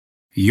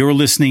You're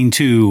listening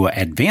to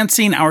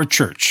Advancing Our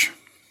Church.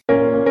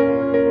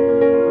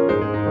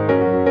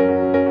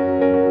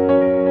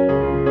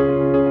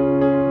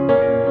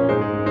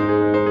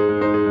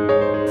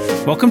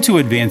 Welcome to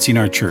Advancing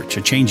Our Church,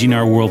 a Changing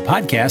Our World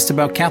podcast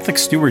about Catholic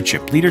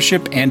stewardship,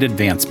 leadership, and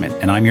advancement.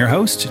 And I'm your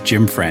host,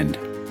 Jim Friend.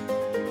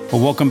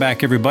 Well, welcome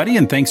back, everybody,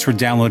 and thanks for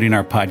downloading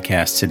our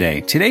podcast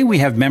today. Today, we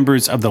have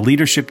members of the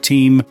leadership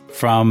team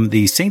from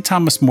the St.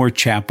 Thomas More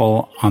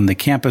Chapel on the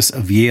campus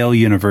of Yale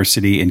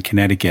University in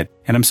Connecticut.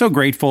 And I'm so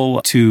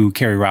grateful to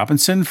Carrie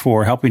Robinson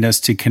for helping us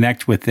to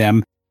connect with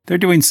them. They're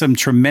doing some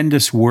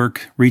tremendous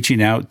work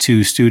reaching out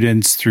to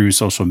students through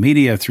social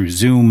media, through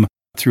Zoom,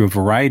 through a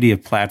variety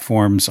of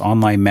platforms,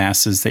 online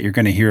masses that you're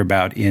going to hear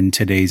about in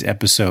today's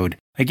episode.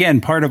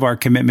 Again, part of our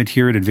commitment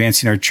here at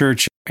Advancing Our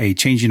Church, a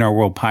Changing Our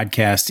World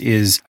podcast,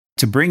 is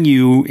to bring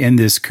you in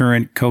this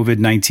current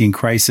COVID-19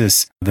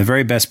 crisis, the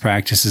very best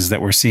practices that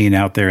we're seeing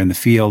out there in the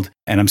field.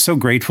 And I'm so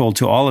grateful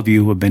to all of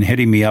you who have been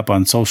hitting me up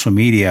on social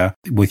media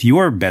with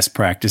your best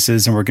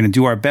practices. And we're going to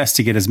do our best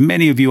to get as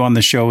many of you on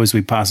the show as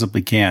we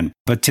possibly can.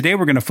 But today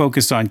we're going to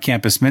focus on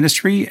campus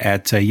ministry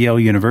at Yale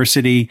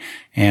University.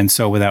 And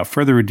so without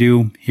further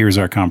ado, here's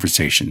our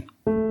conversation.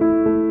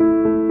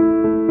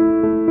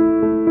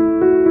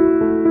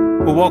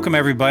 Well, welcome,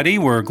 everybody.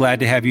 We're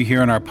glad to have you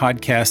here on our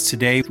podcast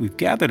today. We've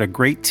gathered a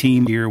great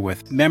team here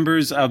with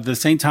members of the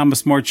St.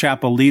 Thomas More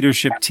Chapel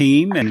leadership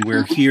team, and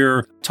we're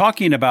here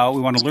talking about,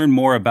 we want to learn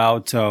more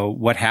about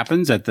what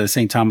happens at the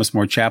St. Thomas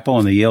More Chapel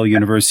on the Yale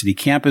University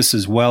campus,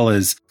 as well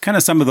as kind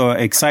of some of the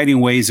exciting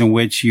ways in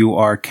which you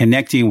are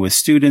connecting with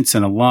students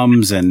and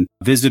alums and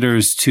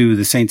visitors to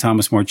the St.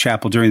 Thomas More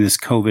Chapel during this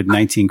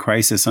COVID-19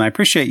 crisis. And I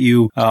appreciate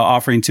you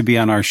offering to be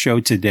on our show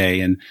today.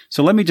 And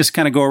so let me just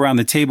kind of go around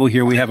the table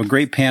here. We have a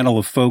great panel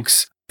of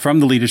folks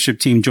from the leadership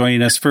team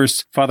joining us.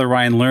 First, Father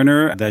Ryan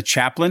Lerner, the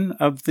chaplain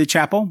of the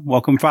chapel.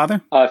 Welcome,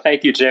 Father.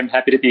 Thank you, Jim.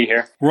 Happy to be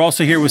here. We're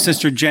also here with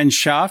Sister Jen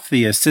Schaff,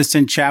 the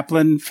assistant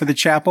chaplain for the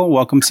chapel.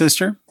 Welcome,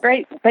 Sister.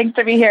 Great. Thanks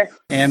to be here.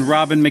 And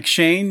Robin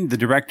McShane, the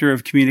director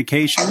of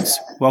communications.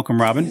 Welcome,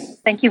 Robin.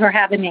 Thank you for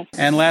having me.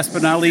 And last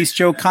but not least,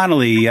 Joe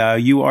Connolly.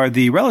 You are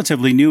the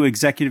relatively new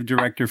executive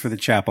director for the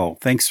chapel.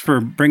 Thanks for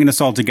bringing us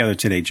all together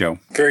today, Joe.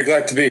 Very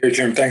glad to be here,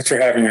 Jim. Thanks for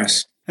having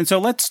us. And so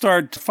let's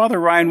start. Father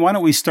Ryan, why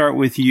don't we start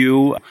with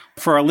you?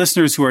 For our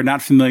listeners who are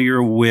not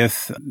familiar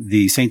with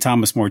the St.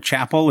 Thomas More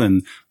Chapel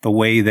and the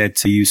way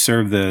that you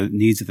serve the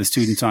needs of the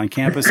students on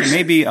campus, and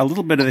maybe a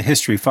little bit of the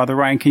history. Father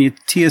Ryan, can you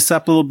tee us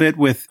up a little bit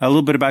with a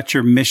little bit about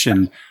your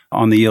mission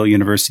on the Yale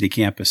University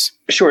campus?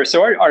 Sure.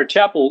 So our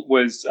chapel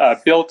was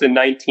built in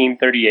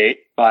 1938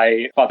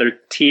 by Father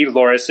T.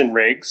 Lorison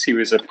Riggs. He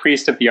was a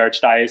priest of the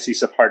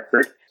Archdiocese of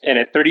Hartford. And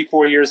at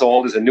 34 years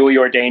old, as a newly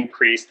ordained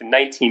priest in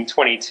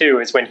 1922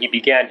 is when he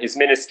began his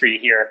ministry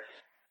here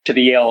to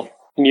the Yale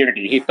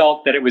community. He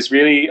felt that it was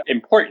really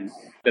important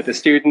that the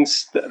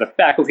students, the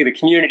faculty, the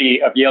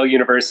community of Yale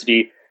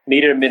University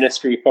needed a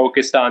ministry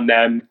focused on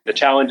them, the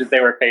challenges they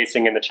were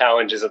facing, and the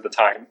challenges of the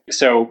time.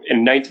 So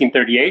in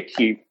 1938,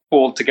 he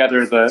pulled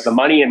together the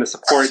money and the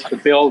support to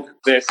build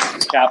this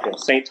chapel,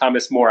 St.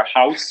 Thomas More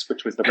House,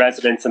 which was the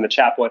residence and the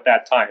chapel at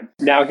that time.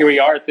 Now here we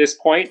are at this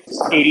point,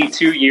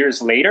 82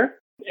 years later.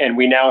 And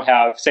we now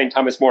have St.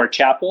 Thomas More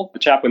Chapel, the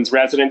chaplain's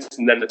residence,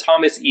 and then the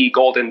Thomas E.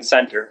 Golden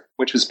Center,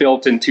 which was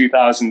built in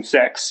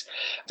 2006,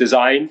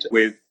 designed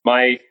with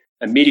my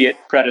immediate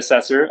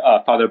predecessor,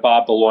 Father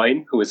Bob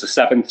Boulogne, who was the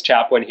seventh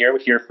chaplain here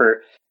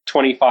for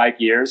 25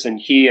 years. And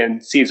he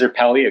and Caesar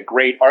Pelli, a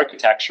great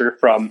architecture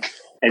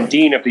and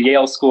dean of the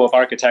Yale School of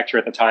Architecture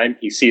at the time,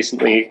 he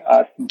recently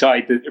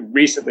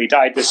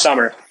died this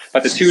summer,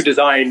 but the two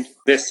designed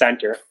this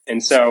center.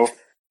 And so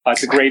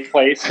it's a great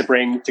place to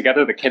bring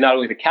together not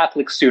only the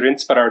Catholic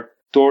students, but our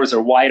doors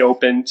are wide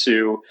open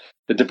to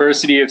the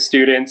diversity of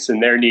students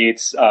and their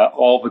needs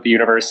all over the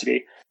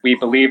university. We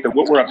believe that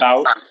what we're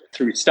about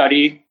through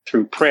study,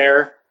 through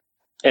prayer,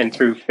 and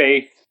through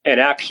faith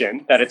and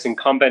action, that it's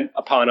incumbent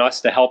upon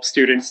us to help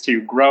students to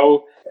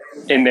grow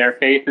in their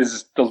faith,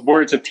 is the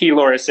words of T.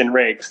 Lorison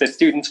Riggs, that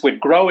students would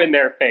grow in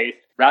their faith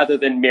rather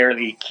than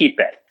merely keep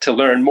it, to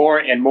learn more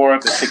and more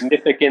of the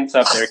significance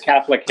of their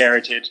Catholic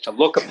heritage, to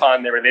look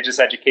upon their religious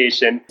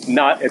education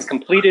not as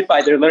completed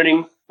by their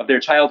learning of their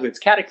childhood's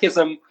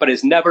catechism, but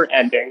as never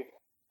ending,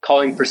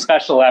 calling for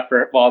special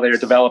effort while they're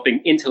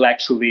developing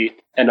intellectually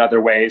and other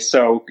ways.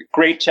 So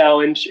great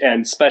challenge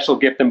and special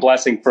gift and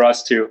blessing for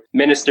us to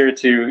minister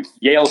to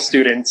Yale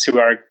students who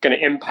are going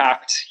to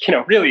impact,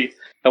 really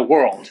the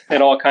world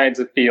in all kinds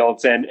of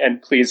fields,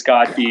 and please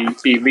God,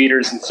 be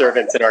leaders and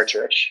servants in our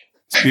church.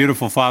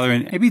 Beautiful, Father.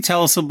 And maybe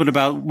tell us a little bit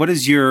about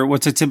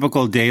what's a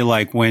typical day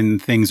like when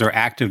things are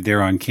active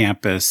there on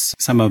campus,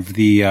 some of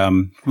the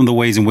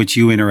ways in which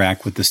you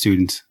interact with the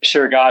students.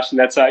 Sure, gosh. And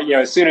that's,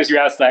 as soon as you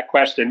ask that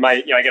question,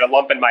 I get a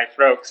lump in my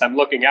throat because I'm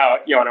looking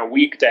out, on a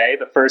weekday,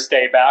 the first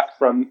day back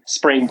from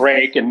spring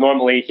break. And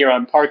normally here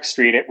on Park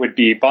Street, it would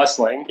be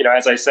bustling.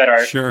 As I said,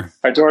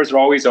 our doors are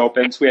always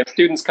open. So we have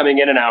students coming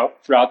in and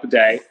out throughout the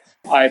day,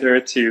 either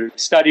to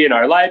study in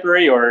our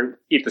library or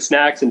eat the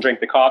snacks and drink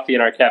the coffee in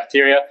our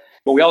cafeteria.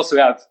 But we also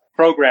have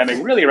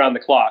programming really around the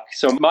clock.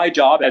 So my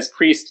job as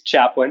priest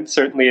chaplain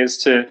certainly is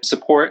to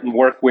support and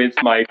work with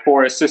my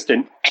 4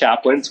 assistant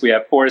chaplains. We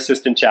have 4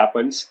 assistant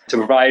chaplains to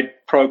provide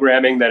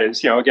programming that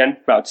is, again,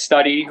 about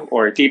study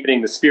or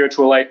deepening the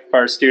spiritual life of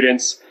our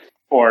students,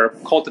 or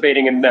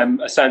cultivating in them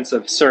a sense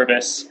of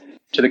service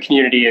to the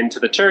community and to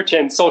the church,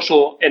 and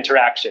social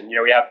interaction.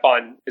 We have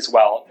fun as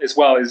well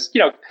as,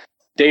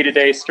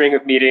 day-to-day string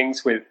of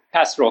meetings with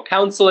pastoral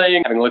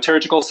counseling, having a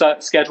liturgical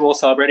schedule,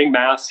 celebrating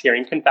Mass,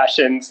 hearing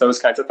confessions, those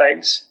kinds of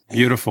things.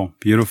 Beautiful,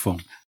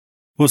 beautiful.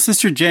 Well,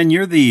 Sister Jen,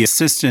 you're the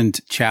assistant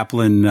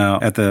chaplain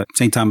at the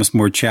St. Thomas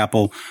More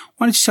Chapel.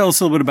 Why don't you tell us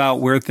a little bit about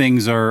where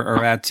things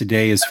are at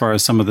today as far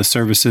as some of the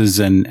services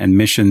and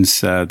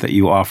missions that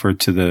you offer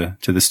to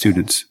the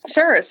students?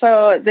 Sure.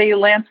 So the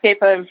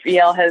landscape of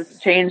Yale has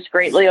changed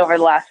greatly over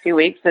the last few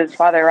weeks, as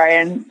Father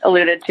Ryan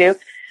alluded to.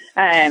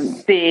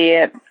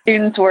 The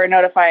students were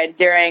notified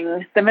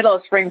during the middle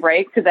of spring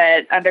break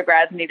that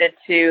undergrads needed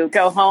to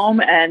go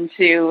home and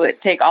to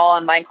take all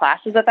online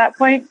classes at that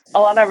point. A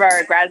lot of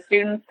our grad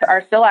students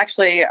are still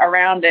actually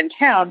around in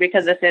town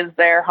because this is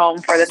their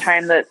home for the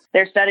time that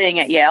they're studying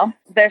at Yale.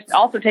 They're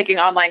also taking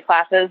online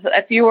classes.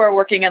 A few are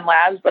working in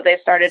labs, but they've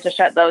started to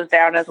shut those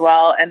down as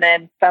well. And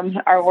then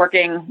some are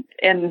working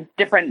in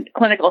different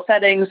clinical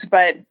settings.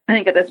 But I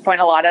think at this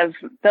point, a lot of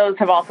those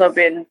have also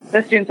been,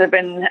 the students have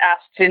been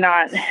asked to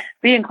not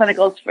be in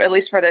clinicals, at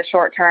least for the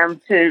short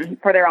term,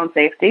 for their own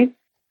safety.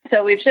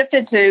 So we've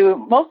shifted to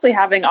mostly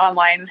having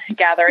online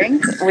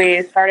gatherings.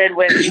 We started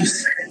with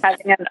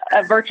having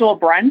a virtual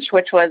brunch,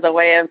 which was a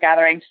way of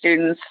gathering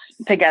students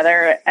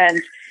together.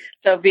 And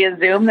so via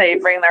Zoom, they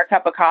bring their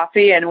cup of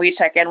coffee and we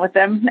check in with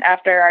them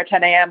after our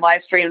 10 a.m.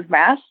 live streamed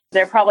Mass.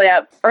 They're probably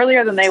up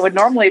earlier than they would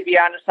normally be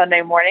on a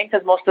Sunday morning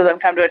because most of them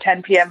come to a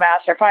 10 p.m.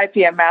 Mass or 5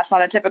 p.m. Mass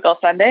on a typical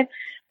Sunday.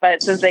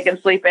 But since they can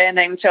sleep in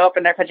and show up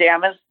in their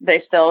pajamas,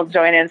 they still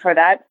join in for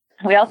that.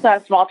 We also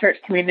have small church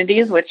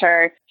communities, which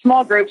are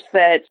small groups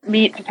that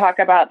meet to talk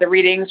about the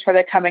readings for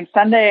the coming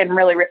Sunday and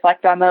really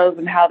reflect on those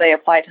and how they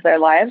apply to their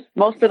lives.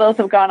 Most of those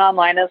have gone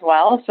online as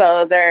well,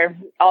 so they're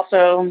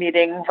also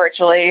meeting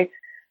virtually.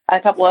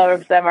 A couple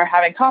of them are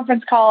having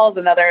conference calls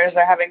and others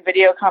are having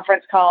video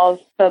conference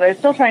calls. So they're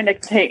still trying to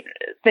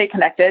stay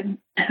connected.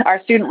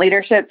 Our student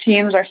leadership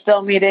teams are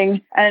still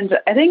meeting. And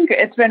I think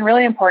it's been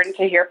really important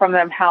to hear from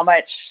them how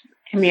much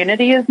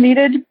community is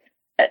needed,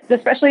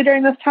 especially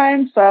during this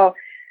time. So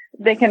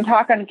they can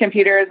talk on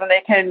computers and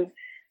they can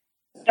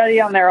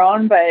study on their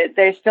own, but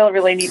they're still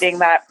really needing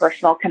that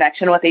personal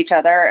connection with each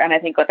other. And I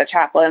think with the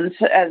chaplains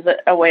as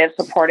a way of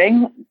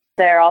supporting.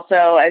 They're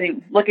also, I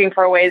think, looking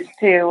for ways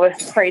to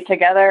pray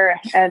together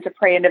and to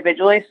pray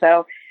individually.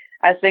 So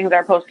as things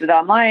are posted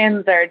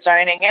online, they're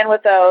joining in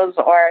with those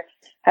or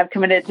have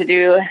committed to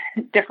do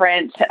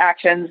different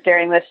actions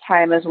during this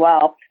time as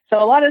well.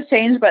 So a lot has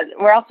changed, but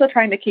we're also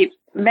trying to keep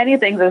many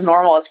things as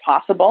normal as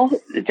possible.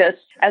 Just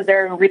as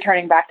they're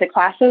returning back to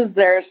classes,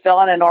 they're still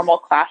on a normal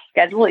class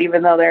schedule,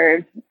 even though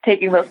they're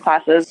taking those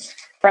classes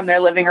from their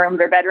living rooms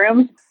or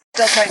bedrooms.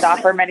 Still trying to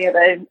offer many of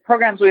the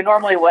programs we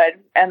normally would.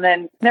 And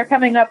then they're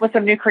coming up with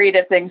some new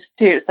creative things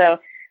too. So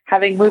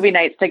having movie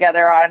nights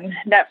together on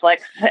Netflix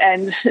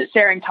and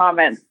sharing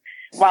comments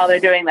while they're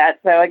doing that.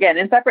 So again,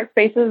 in separate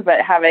spaces,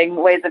 but having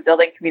ways of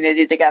building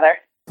community together.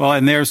 Well,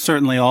 and they're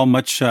certainly all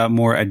much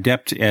more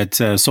adept at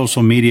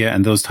social media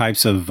and those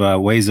types of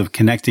ways of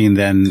connecting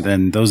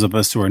than those of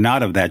us who are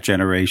not of that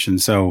generation.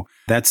 So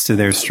that's to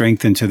their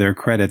strength and to their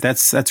credit.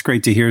 That's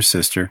great to hear,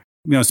 Sister.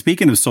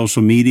 Speaking of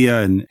social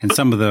media and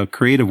some of the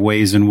creative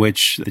ways in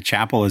which the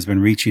chapel has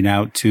been reaching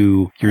out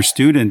to your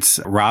students,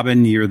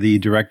 Robin, you're the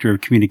director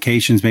of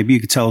communications. Maybe you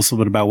could tell us a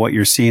little bit about what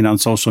you're seeing on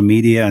social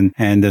media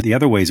and the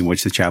other ways in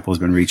which the chapel has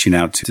been reaching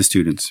out to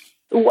students.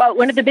 Well,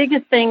 one of the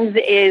biggest things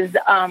is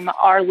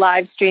our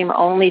live stream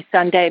only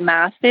Sunday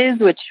Masses,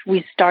 which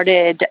we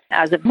started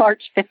as of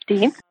March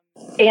 15th.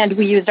 And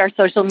we used our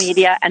social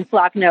media and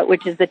Flocknote,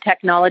 which is the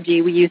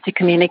technology we use to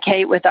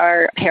communicate with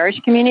our parish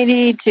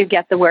community to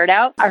get the word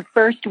out. Our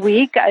first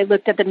week, I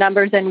looked at the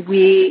numbers and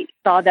we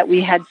saw that we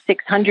had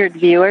 600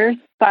 viewers.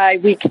 By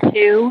week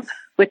 2,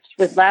 which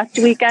was last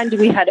weekend,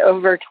 we had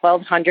over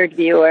 1,200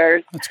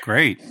 viewers. That's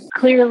great.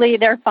 Clearly,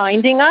 they're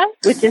finding us,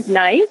 which is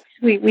nice.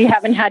 We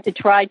haven't had to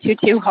try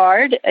too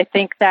hard. I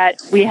think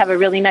that we have a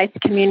really nice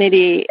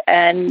community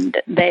and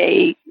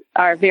they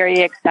are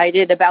very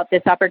excited about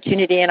this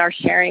opportunity and are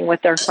sharing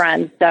with their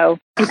friends. So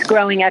it's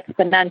growing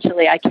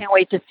exponentially. I can't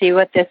wait to see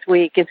what this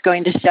week is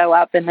going to show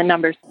up in the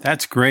numbers.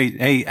 That's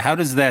great. Hey, how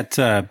does that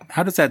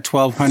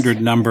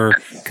 1,200 number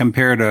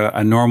compare to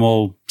a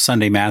normal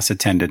Sunday Mass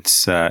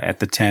attendance at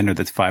the 10 or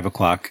the 5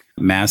 o'clock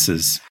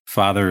Masses?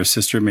 Father or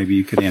Sister, maybe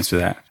you could answer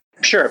that.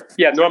 Sure.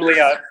 Yeah, normally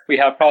we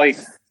have probably,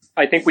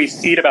 I think we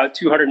seat about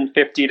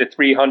 250 to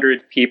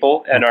 300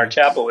 people, and our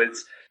chapel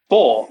is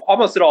full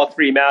almost at all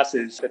 3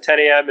 Masses. At 10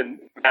 a.m. and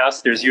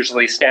Mass, there's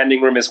usually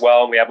standing room as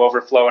well, and we have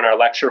overflow in our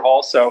lecture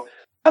hall. So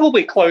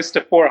probably close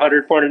to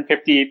 400,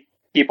 450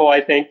 people,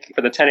 I think, for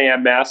the 10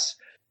 a.m. Mass.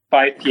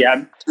 5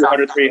 p.m.,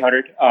 200,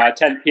 300,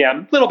 10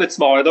 p.m., a little bit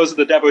smaller. Those are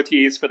the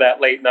devotees for that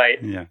late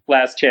night,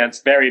 last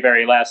chance, very,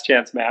 very last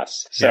chance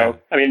Mass. So,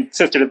 I mean,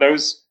 sister, do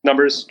those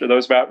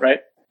about right?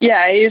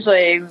 Yeah, I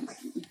usually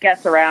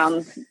guess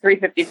around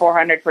 350,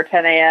 400 for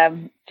 10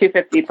 a.m.,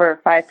 250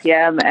 for 5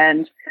 p.m.,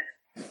 and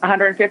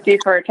 150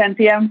 for 10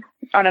 p.m.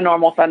 on a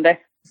normal Sunday.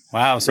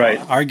 Wow. So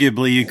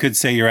arguably you could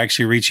say you're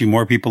actually reaching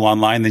more people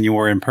online than you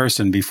were in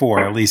person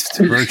before, at least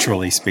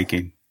virtually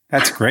speaking.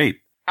 That's great.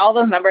 All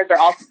those numbers are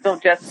also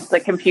just the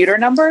computer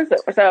numbers.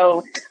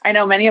 So I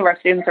know many of our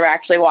students are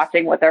actually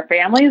watching with their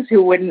families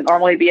who wouldn't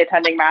normally be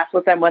attending Mass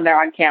with them when they're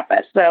on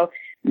campus. So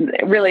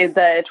really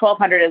the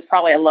 1,200 is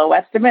probably a low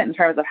estimate in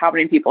terms of how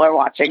many people are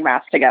watching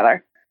Mass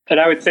together. And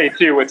I would say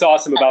too, what's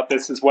awesome about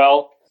this as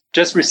well,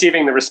 just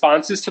receiving the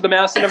responses to the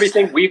Mass and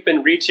everything, we've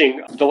been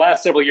reaching the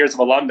last several years of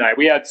alumni.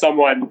 We had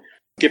someone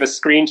give a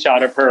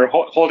screenshot of her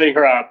holding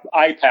her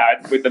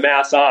iPad with the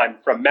Mass on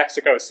from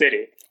Mexico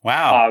City.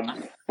 Wow.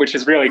 Which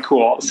is really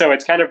cool. So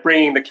it's kind of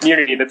bringing the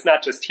community that's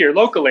not just here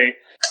locally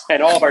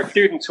and all of our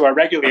students who are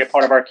regularly a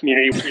part of our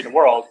community through the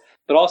world,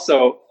 but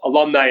also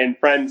alumni and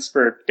friends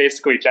for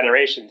basically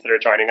generations that are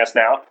joining us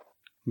now.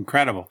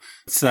 Incredible.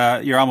 It's,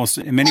 you're almost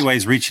in many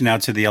ways reaching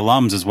out to the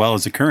alums as well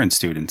as the current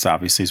students,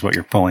 obviously, is what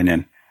you're pulling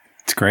in.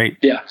 It's great.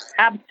 Yeah,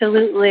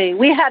 absolutely.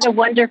 We had a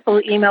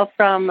wonderful email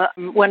from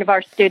one of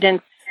our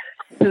students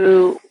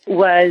who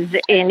was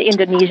in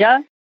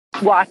Indonesia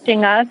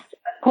watching us,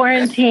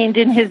 quarantined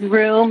in his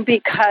room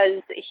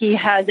because he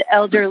has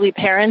elderly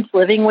parents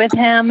living with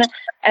him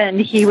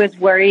and he was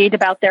worried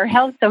about their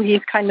health. So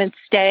he's kind of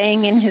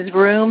staying in his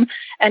room,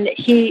 and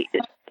he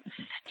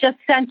just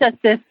sent us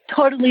this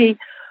totally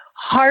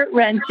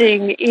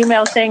heart-wrenching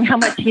email saying how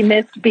much he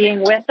missed being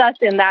with us,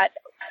 and that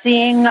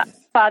seeing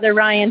Father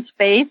Ryan's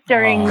face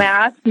during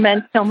Mass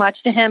meant so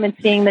much to him, and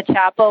seeing the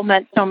chapel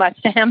meant so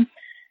much to him.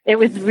 It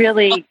was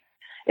really,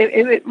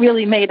 it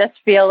really made us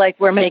feel like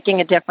we're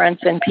making a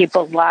difference in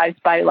people's lives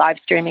by live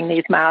streaming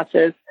these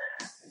Masses.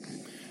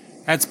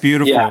 That's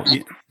beautiful.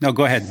 Yeah. No,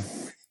 go ahead.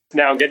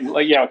 Now I'm getting,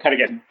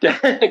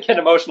 getting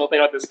emotional thing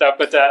about this stuff,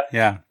 but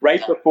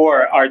right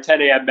before our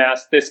 10 a.m.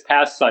 Mass this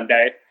past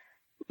Sunday,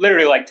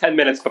 literally like 10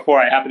 minutes before,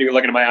 I happened to be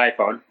looking at my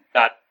iPhone.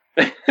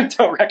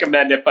 Don't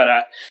recommend it, but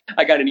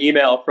I got an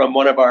email from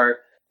one of our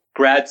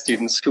grad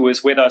students who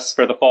was with us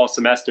for the fall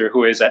semester,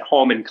 who is at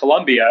home in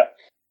Colombia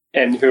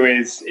and who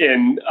is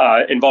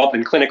involved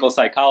in clinical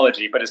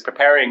psychology, but is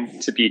preparing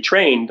to be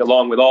trained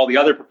along with all the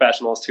other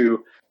professionals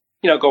who,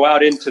 go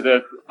out into the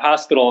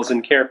hospitals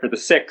and care for the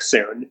sick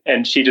soon.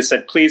 And she just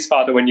said, please,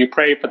 Father, when you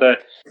pray for the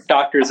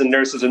doctors and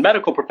nurses and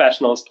medical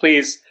professionals,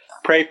 please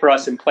pray for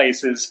us in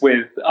places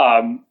with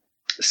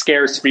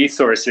scarce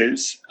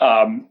resources,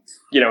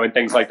 and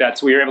things like that.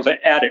 So we were able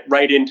to add it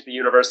right into the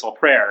universal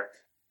prayer,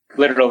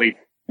 literally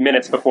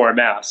minutes before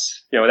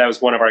Mass. That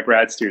was one of our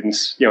grad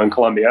students, in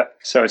Colombia.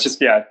 So it's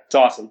just, it's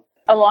awesome.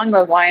 Along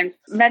those lines,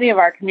 many of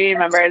our community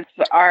members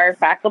are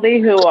faculty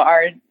who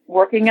are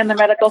working in the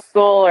medical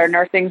school or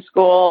nursing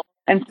school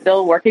and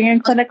still working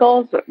in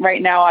clinicals.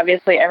 Right now,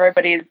 obviously,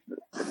 everybody's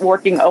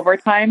working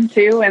overtime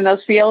too in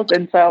those fields.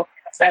 And so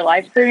by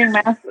live streaming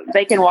Mass,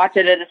 they can watch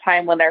it at a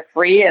time when they're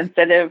free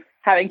instead of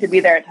having to be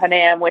there at 10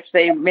 a.m., which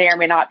they may or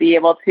may not be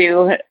able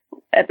to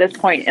at this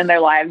point in their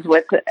lives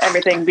with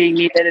everything being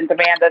needed and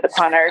demanded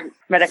upon our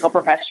medical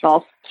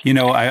professionals.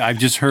 I've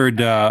just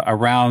heard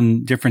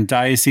around different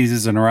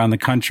dioceses and around the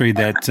country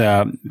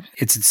that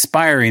it's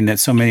inspiring that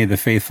so many of the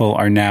faithful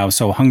are now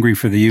so hungry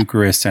for the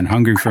Eucharist and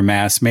hungry for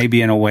Mass,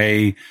 maybe in a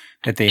way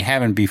that they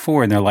haven't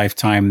before in their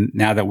lifetime,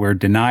 now that we're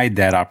denied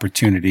that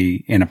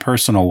opportunity in a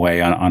personal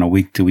way on a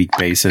week-to-week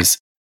basis.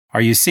 Are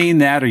you seeing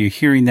that? Are you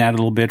hearing that a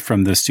little bit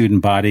from the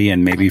student body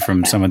and maybe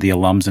from some of the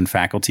alums and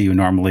faculty who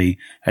normally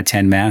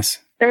attend Mass?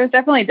 There was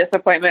definitely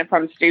disappointment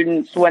from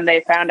students when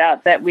they found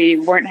out that we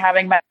weren't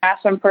having Mass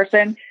in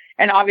person.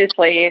 And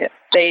obviously,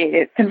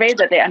 they conveyed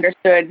that they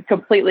understood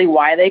completely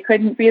why they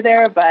couldn't be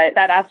there. But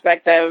that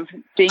aspect of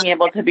being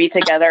able to be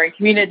together in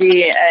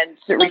community and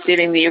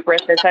receiving the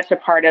Eucharist is such a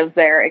part of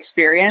their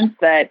experience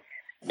that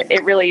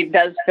it really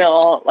does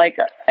feel like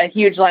a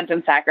huge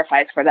Lenten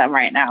sacrifice for them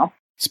right now.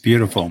 It's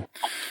beautiful.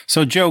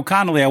 So, Joe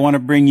Connolly, I want to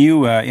bring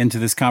you into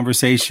this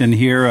conversation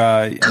here.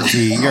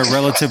 You're a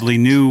relatively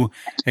new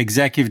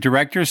executive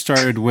director,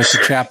 started with the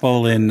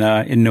chapel in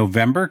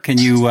November. Can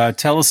you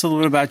tell us a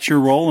little bit about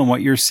your role and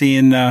what you're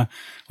seeing,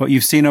 what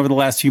you've seen over the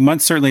last few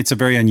months? Certainly, it's a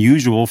very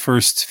unusual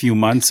first few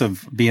months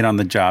of being on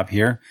the job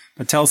here.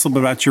 But tell us a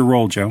little bit about your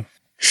role, Joe.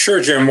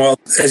 Sure, Jim. Well,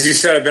 as you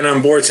said, I've been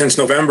on board since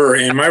November,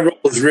 and my role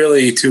is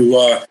really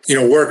to,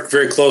 work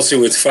very closely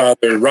with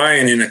Father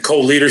Ryan in a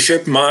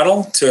co-leadership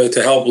model to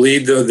help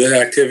lead the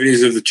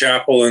activities of the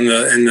chapel and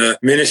the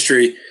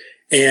ministry.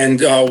 And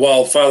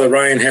while Father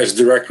Ryan has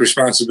direct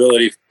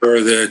responsibility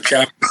for the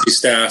chaplaincy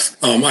staff,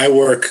 I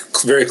work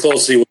very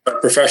closely with our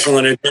professional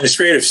and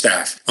administrative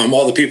staff,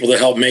 all the people that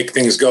help make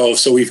things go.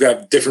 So we've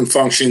got different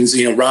functions,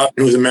 Robin,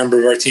 who's a member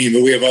of our team,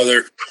 but we have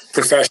other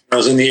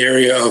professionals in the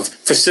area of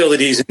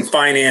facilities and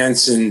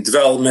finance and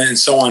development and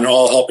so on,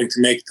 all helping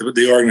to make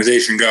the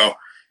organization go.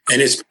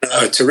 And it's been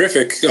a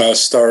terrific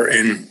start.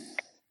 And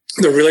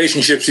the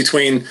relationships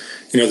between,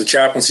 the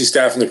chaplaincy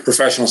staff and the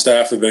professional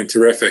staff have been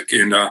terrific.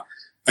 And I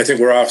think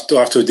we're off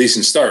to a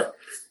decent start.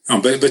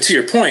 But to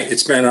your point,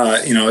 it's been,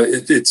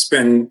 it's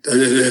been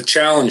a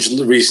challenge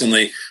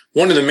recently.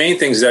 One of the main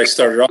things that I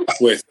started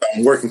off with,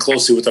 working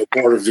closely with our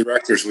board of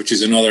directors, which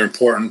is another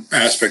important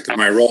aspect of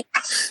my role,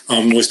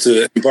 was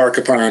to embark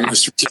upon a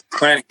strategic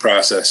planning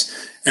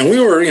process. And we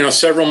were,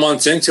 several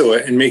months into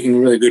it and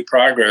making really good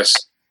progress.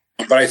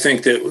 But I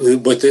think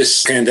that what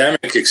this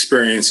pandemic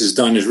experience has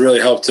done is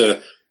really helped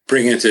to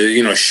bring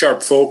into,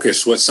 sharp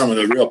focus what some of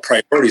the real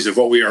priorities of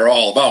what we are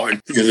all about.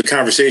 And the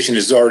conversation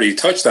has already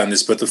touched on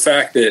this, but the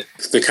fact that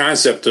the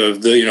concept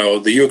of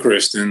the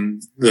Eucharist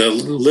and the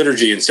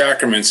liturgy and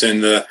sacraments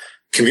and the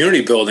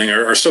community building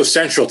are so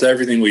central to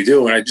everything we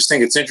do. And I just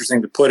think it's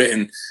interesting to put it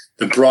in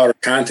the broader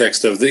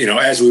context of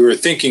as we were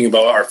thinking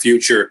about our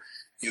future,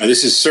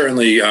 this is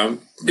certainly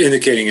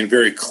indicating in a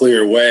very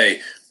clear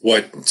way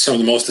what some of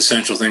the most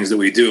essential things that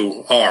we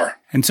do are.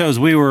 And so as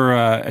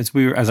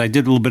I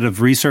did a little bit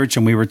of research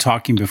and we were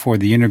talking before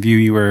the interview,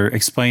 you were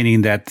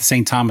explaining that the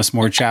St. Thomas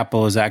More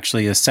Chapel is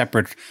actually a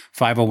separate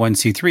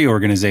 501c3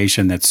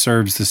 organization that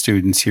serves the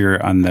students here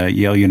on the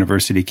Yale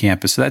University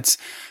campus. So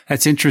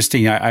that's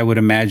interesting. I would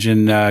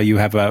imagine you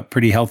have a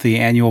pretty healthy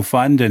annual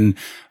fund, and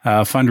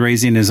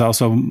fundraising is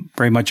also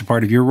very much a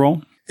part of your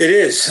role. It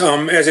is.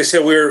 As I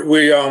said,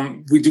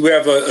 we do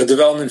have a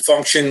development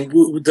function.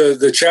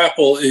 The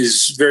chapel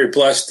is very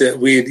blessed that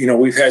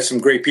we've had some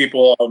great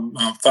people.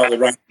 Father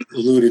Ryan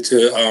alluded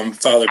to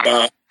Father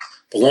Bob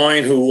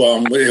Beloin, who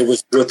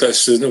was with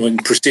us when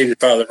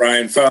preceded Father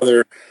Ryan.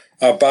 Father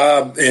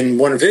Bob and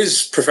one of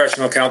his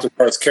professional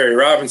counterparts, Kerry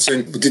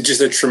Robinson, did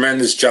just a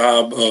tremendous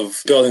job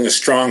of building a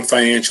strong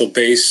financial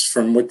base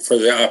for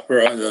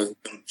the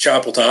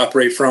chapel to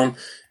operate from.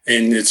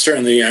 And it's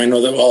certainly, I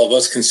know that all of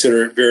us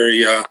consider it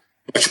very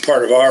much a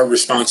part of our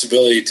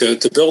responsibility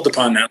to build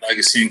upon that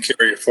legacy and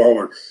carry it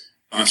forward.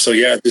 So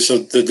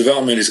the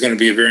development is going to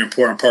be a very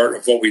important part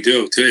of what we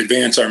do to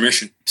advance our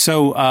mission.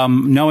 So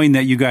knowing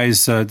that you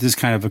guys, this is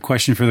kind of a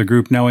question for the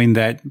group, knowing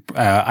that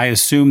I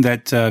assume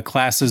that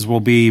classes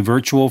will be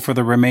virtual for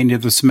the remainder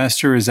of the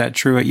semester. Is that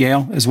true at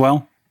Yale as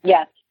well?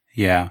 Yes.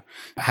 Yeah.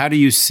 How do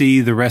you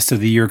see the rest of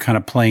the year kind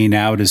of playing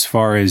out as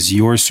far as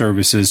your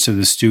services to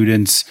the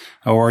students?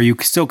 Or are you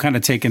still kind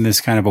of taking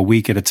this kind of a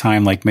week at a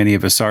time like many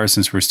of us are,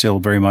 since we're still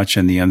very much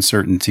in the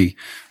uncertainty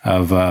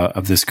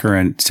of this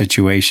current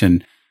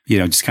situation?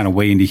 Just kind of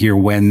waiting to hear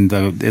when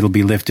it'll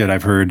be lifted.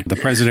 I've heard the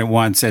president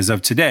wants, as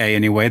of today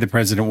anyway, the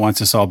president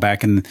wants us all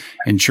back in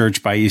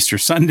church by Easter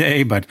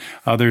Sunday, but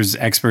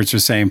experts are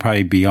saying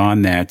probably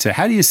beyond that.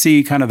 How do you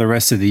see kind of the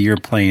rest of the year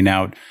playing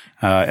out,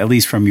 at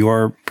least from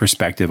your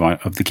perspective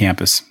of the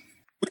campus?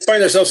 We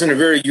find ourselves in a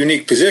very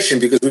unique position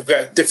because we've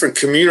got different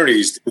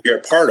communities that we are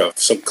part of.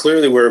 So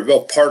clearly we're a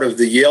part of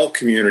the Yale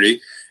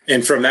community.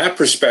 And from that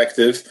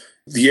perspective,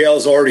 Yale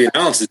has already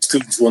announced that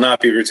students will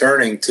not be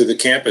returning to the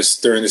campus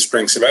during the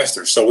spring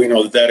semester. So we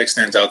know that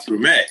extends out through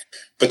May.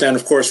 But then,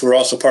 of course, we're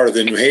also part of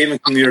the New Haven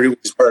community, which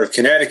is part of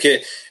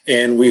Connecticut.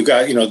 And we've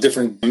got,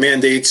 different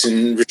mandates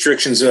and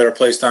restrictions that are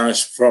placed on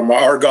us from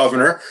our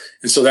governor.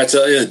 And so that's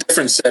a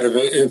different set of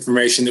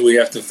information that we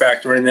have to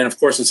factor in. And then, of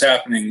course, what's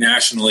happening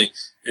nationally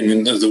and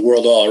in the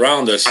world all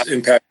around us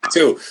impacted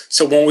too.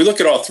 So when we look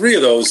at all three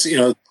of those,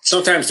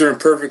 sometimes they're in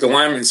perfect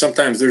alignment. And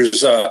sometimes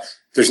there's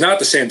not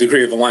the same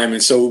degree of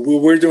alignment. So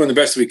we're doing the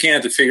best we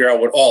can to figure out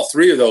what all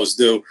three of those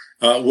do,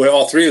 what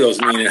all three of those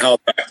mean and how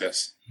to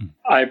practice.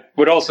 I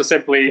would also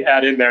simply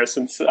add in there,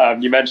 since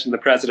you mentioned the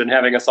president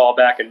having us all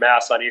back in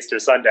Mass on Easter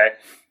Sunday,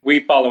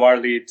 we follow our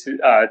lead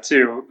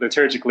too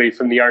liturgically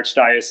from the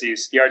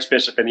Archdiocese, the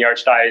Archbishop and the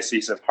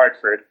Archdiocese of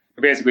Hartford,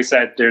 who basically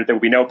said there will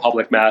be no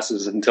public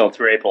Masses until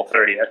through April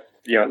 30th.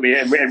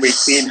 And we've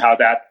seen how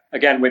that,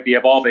 again, with the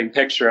evolving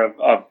picture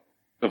of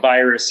the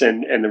virus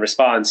and the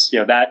response,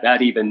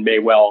 that even may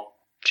well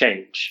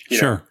change.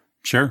 Sure.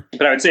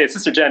 But I would say, as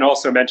Sister Jen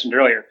also mentioned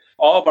earlier,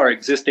 all of our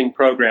existing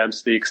programs,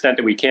 to the extent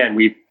that we can,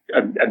 we've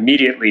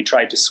immediately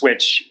tried to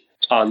switch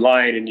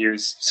online and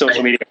use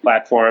social media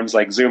platforms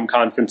like Zoom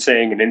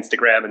conferencing and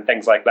Instagram and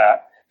things like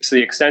that. So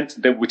the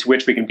extent to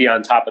which we can be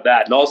on top of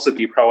that and also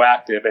be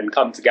proactive and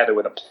come together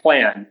with a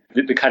plan,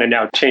 the kind of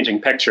now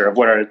changing picture of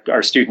what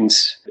our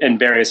students and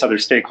various other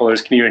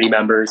stakeholders, community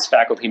members,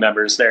 faculty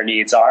members, their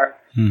needs are.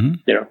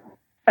 Mm-hmm.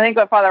 I think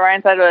what Father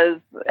Ryan said was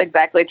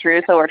exactly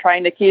true. So we're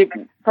trying to keep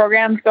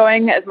programs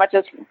going as much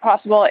as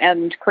possible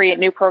and create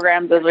new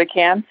programs as we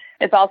can.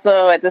 It's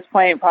also, at this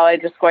point, probably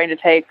just going to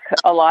take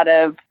a lot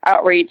of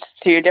outreach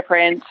to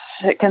different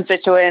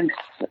constituents,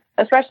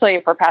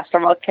 especially for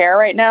pastoral care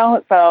right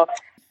now. So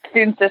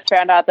students just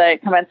found out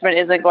that commencement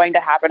isn't going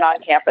to happen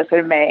on campus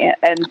in May.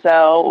 And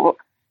so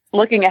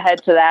looking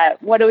ahead to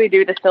that, what do we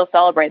do to still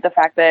celebrate the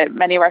fact that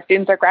many of our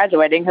students are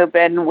graduating who've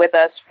been with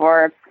us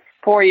for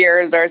 4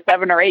 years or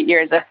 7 or 8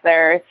 years if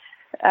they're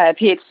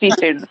PhD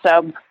students.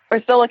 So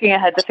we're still looking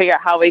ahead to figure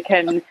out how we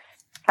can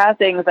have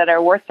things that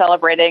are worth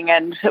celebrating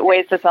and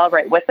ways to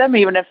celebrate with them,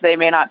 even if they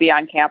may not be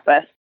on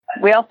campus.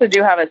 We also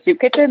do have a soup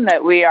kitchen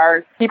that we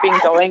are keeping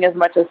going as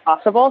much as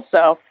possible.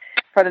 So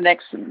for the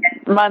next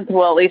month,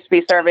 we'll at least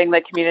be serving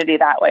the community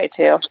that way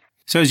too.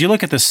 So as you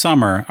look at the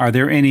summer, are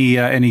there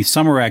any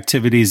summer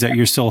activities that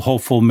you're still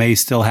hopeful may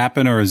still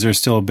happen, or is there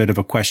still a bit of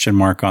a question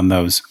mark on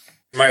those?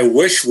 My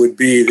wish would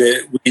be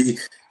that we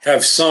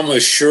have some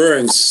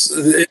assurance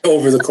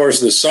over the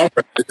course of the summer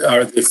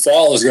that the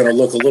fall is going to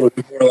look a little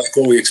bit more like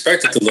what we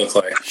expect it to look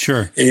like.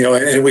 Sure.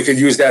 And we could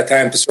use that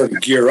time to sort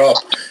of gear up.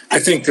 I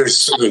think there's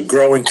sort of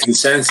growing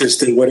consensus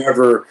that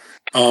whatever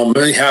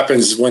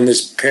happens when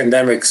this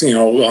pandemic,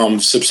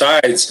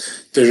 subsides,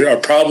 there are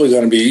probably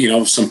going to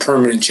be, some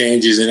permanent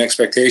changes in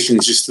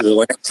expectations just to the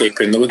landscape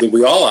that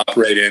we all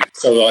operate in.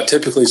 So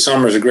typically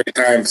summer is a great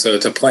time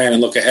to plan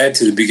and look ahead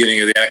to the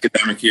beginning of the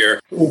academic year.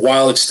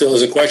 While it still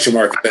is a question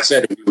mark, like I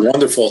said, it'd be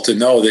wonderful to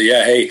know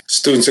that,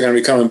 students are going to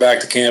be coming back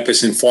to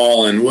campus in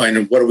fall, and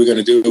what are we going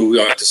to do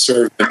to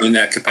serve them in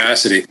that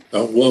capacity?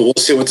 We'll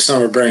see what the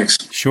summer brings.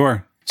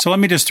 Sure. So let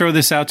me just throw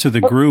this out to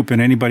the group,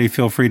 and anybody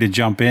feel free to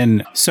jump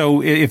in.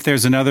 So if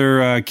there's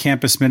another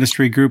campus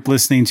ministry group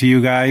listening to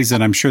you guys,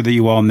 and I'm sure that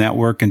you all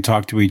network and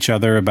talk to each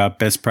other about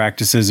best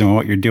practices and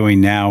what you're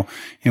doing now,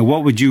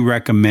 what would you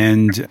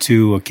recommend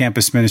to a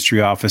campus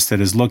ministry office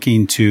that is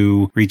looking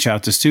to reach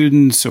out to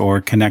students or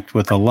connect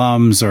with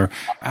alums, or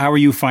how are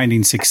you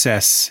finding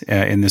success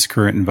in this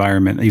current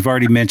environment? You've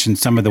already mentioned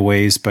some of the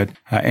ways, but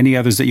any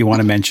others that you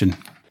want to mention?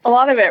 A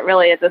lot of it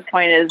really at this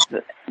point is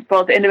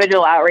both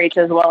individual outreach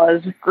as well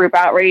as group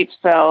outreach.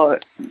 So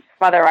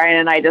Father Ryan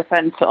and I just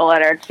sent a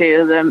letter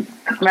to the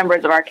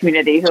members of our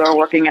community who are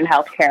working in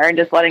healthcare and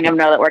just letting them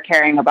know that we're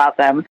caring about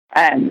them.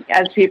 And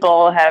as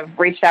people have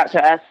reached out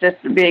to us, just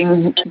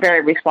being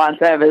very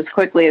responsive as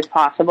quickly as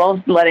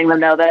possible, letting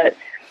them know that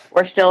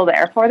we're still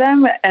there for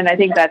them. And I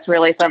think that's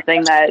really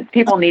something that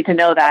people need to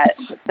know, that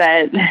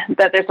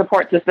their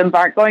support systems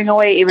aren't going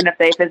away, even if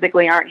they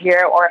physically aren't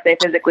here or if they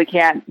physically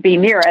can't be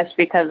near us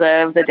because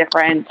of the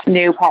different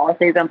new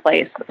policies in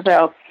place.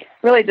 So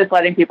really just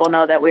letting people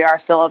know that we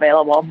are still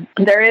available.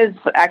 There is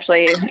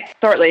actually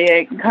shortly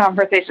a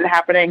conversation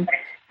happening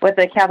with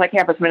the Catholic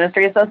Campus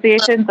Ministry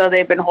Association. So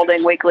they've been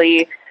holding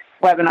weekly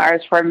webinars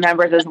for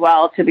members as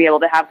well to be able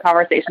to have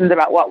conversations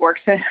about what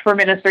works for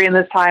ministry in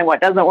this time, what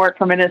doesn't work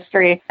for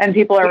ministry. And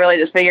people are really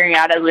just figuring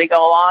out as we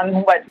go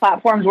along what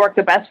platforms work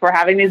the best for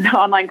having these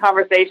online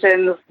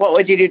conversations. What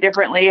would you do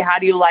differently? How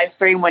do you live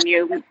stream when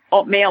you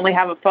may only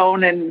have a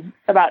phone and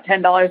about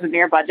 $10 in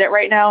your budget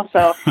right now?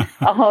 So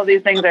all of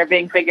these things are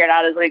being figured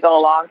out as we go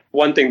along.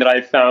 One thing that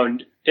I've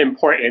found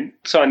important.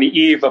 So on the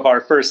eve of our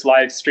first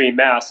live stream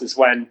mass is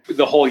when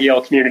the whole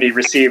Yale community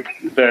received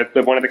the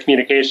one of the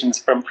communications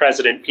from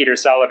President Peter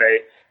Salovey,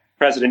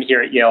 president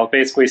here at Yale,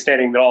 basically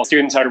stating that all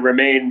students are to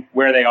remain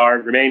where they are,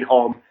 remain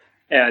home,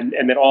 and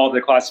that all of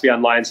the classes be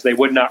online, so they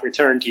would not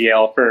return to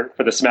Yale for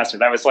the semester.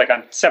 That was like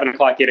on 7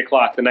 o'clock, 8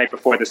 o'clock the night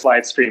before this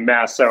live stream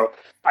mass. So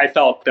I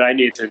felt that I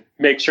needed to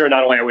make sure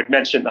not only I would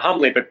mention the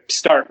homily, but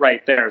start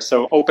right there.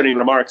 So opening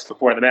remarks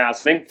before the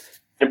mass. I think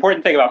the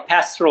important thing about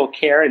pastoral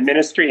care and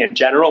ministry in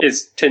general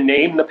is to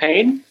name the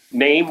pain,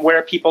 name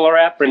where people are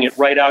at, bring it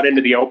right out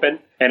into the open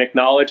and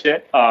acknowledge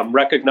it,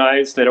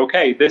 recognize that,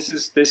 okay, this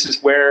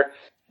is where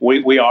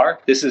we are.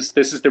 This is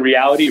the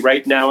reality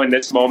right now in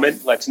this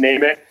moment. Let's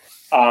name it.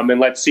 And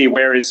let's see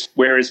where is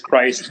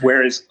Christ,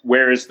 where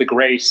is the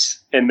grace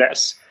in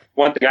this.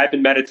 One thing I've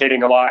been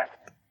meditating a lot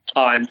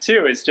on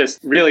too is just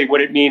really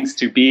what it means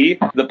to be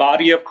the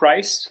body of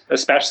Christ,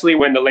 especially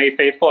when the lay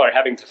faithful are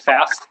having to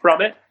fast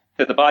from it.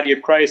 That the body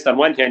of Christ, on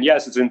one hand,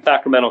 yes, it's in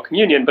sacramental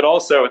communion, but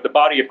also the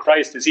body of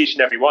Christ is each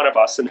and every one of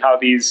us, and how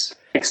these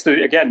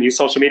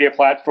social media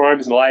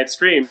platforms and live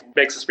stream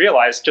makes us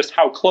realize just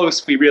how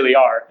close we really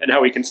are and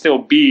how we can still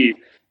be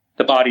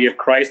the body of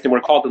Christ. And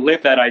we're called to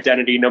live that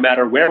identity no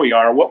matter where we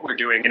are, what we're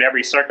doing in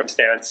every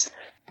circumstance.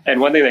 And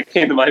one thing that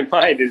came to my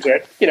mind is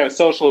that,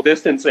 social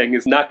distancing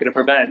is not going to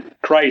prevent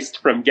Christ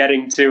from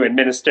getting to and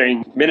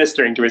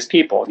ministering to his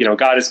people.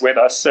 God is with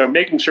us. So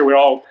making sure we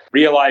all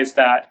realize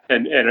that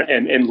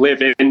and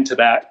live into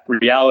that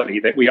reality,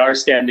 that we are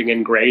standing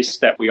in grace,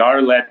 that we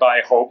are led by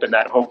hope, and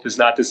that hope does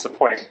not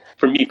disappoint.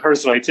 For me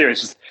personally, too,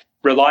 it's just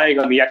relying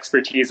on the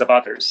expertise of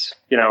others.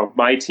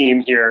 My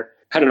team here,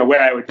 I don't know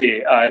where I would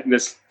be,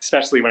 this,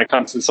 especially when it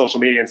comes to social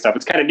media and stuff.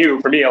 It's kind of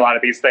new for me, a lot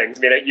of these things.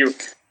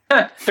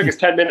 Took us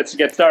 10 minutes to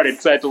get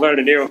started, so I had to learn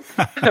a new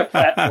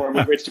platform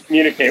with which to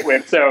communicate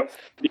with. So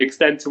the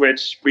extent to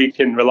which we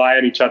can rely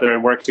on each other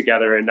and work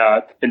together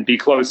and be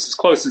as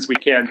close as we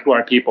can to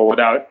our people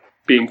without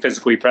being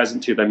physically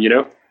present to them,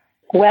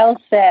 Well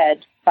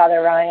said,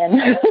 Father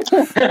Ryan.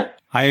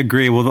 I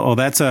agree. Well,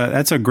 that's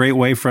a great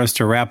way for us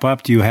to wrap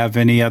up. Do you have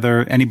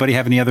anybody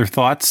have any other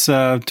thoughts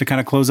to kind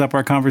of close up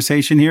our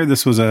conversation here?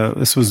 This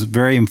was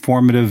very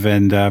informative,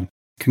 and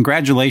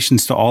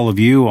congratulations to all of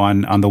you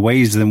on the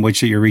ways in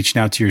which you're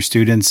reaching out to your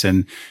students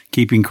and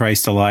keeping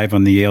Christ alive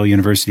on the Yale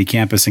University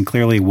campus, and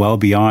clearly well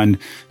beyond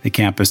the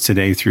campus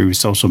today through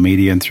social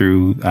media and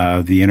through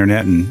the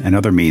internet and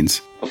other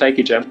means. Well, thank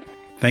you, Jim.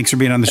 Thanks for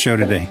being on the show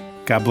today.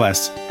 God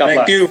bless. God bless.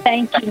 Thank you.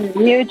 Thank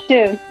you. You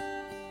too.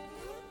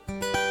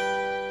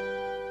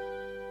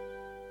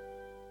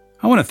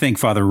 I want to thank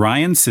Father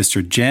Ryan,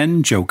 Sister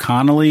Jen, Joe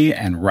Connolly,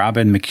 and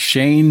Robin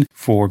McShane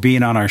for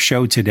being on our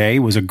show today. It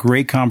was a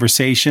great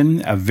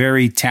conversation, a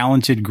very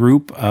talented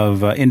group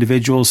of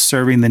individuals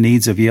serving the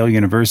needs of Yale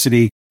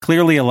University.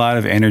 Clearly a lot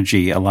of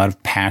energy, a lot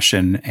of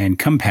passion and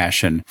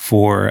compassion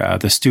for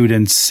the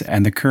students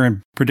and the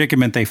current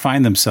predicament they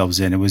find themselves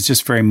in. It was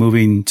just very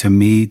moving to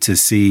me to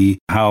see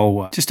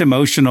how just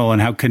emotional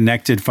and how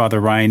connected Father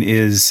Ryan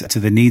is to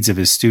the needs of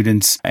his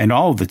students and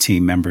all of the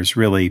team members,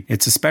 really.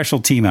 It's a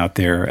special team out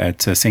there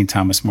at St.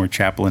 Thomas More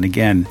Chapel. And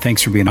again,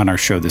 thanks for being on our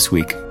show this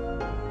week.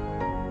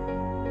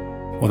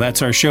 Well,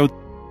 that's our show.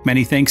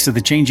 Many thanks to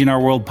the Changing Our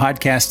World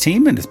podcast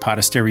team and the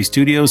Podastery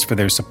Studios for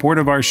their support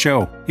of our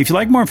show. If you'd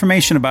like more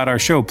information about our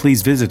show,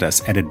 please visit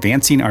us at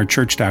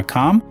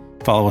advancingourchurch.com.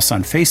 Follow us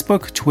on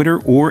Facebook,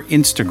 Twitter, or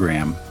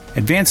Instagram.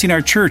 Advancing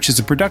Our Church is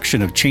a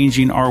production of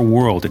Changing Our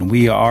World, and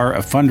we are a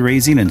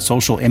fundraising and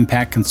social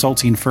impact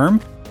consulting firm,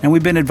 and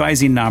we've been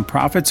advising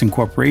nonprofits and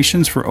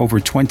corporations for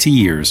over 20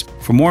 years.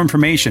 For more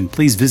information,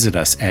 please visit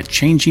us at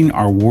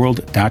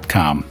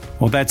changingourworld.com.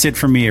 Well, that's it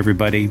for me,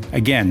 everybody.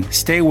 Again,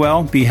 stay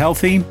well, be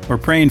healthy. We're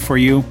praying for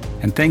you.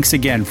 And thanks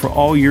again for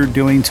all you're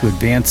doing to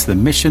advance the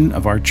mission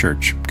of our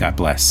church. God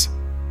bless.